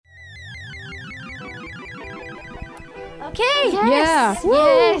Okej. Yes.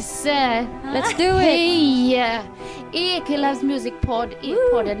 Yes. Let's do it. Hej! Ekelövs Music Pod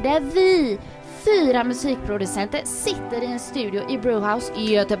är podden där vi 4 musikproducenter sitter i en studio i Brewhouse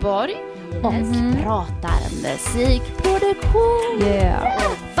i Göteborg och pratar musikproduktion.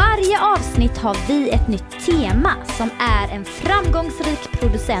 Varje avsnitt har vi ett nytt tema som är en framgångsrik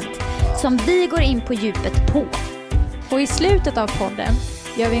producent som vi går in på djupet på. Och i slutet av podden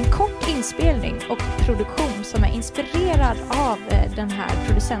gör vi en kort inspelning och produktion som är inspirerad av den här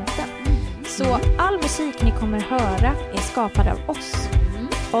producenten. Så all musik ni kommer höra är skapad av oss.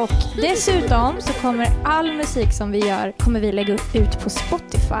 Och dessutom så kommer all musik som vi gör kommer vi lägga ut på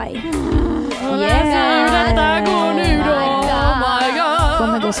Spotify. Detta går nu då. Oh my god.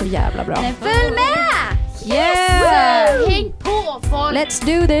 Kommer gå så jävla bra. Men följ med! Yes! Häng på folk! Let's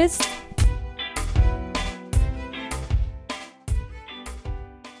do this!